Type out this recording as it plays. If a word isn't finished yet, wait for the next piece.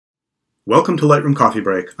Welcome to Lightroom Coffee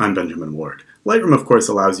Break. I'm Benjamin Warde. Lightroom, of course,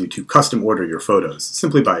 allows you to custom order your photos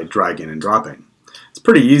simply by dragging and dropping. It's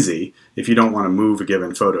pretty easy if you don't want to move a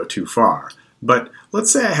given photo too far. But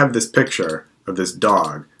let's say I have this picture of this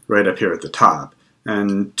dog right up here at the top,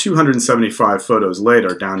 and 275 photos later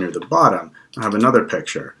down near the bottom, I have another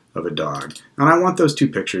picture of a dog, and I want those two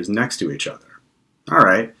pictures next to each other.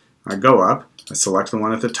 Alright, I go up, I select the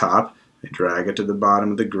one at the top, I drag it to the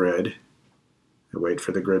bottom of the grid, I wait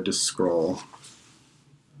for the grid to scroll.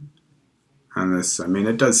 And this,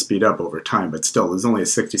 it does speed up over time, but still, there's only a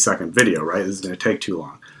 60-second video, right? This is going to take too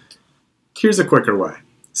long. Here's a quicker way.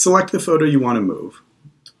 Select the photo you want to move,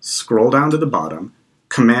 scroll down to the bottom,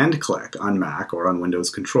 Command-click on Mac or on Windows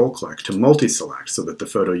Control-click to multi-select so that the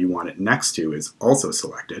photo you want it next to is also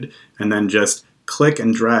selected, and then just click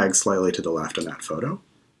and drag slightly to the left on that photo,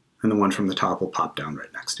 and the one from the top will pop down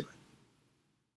right next to it.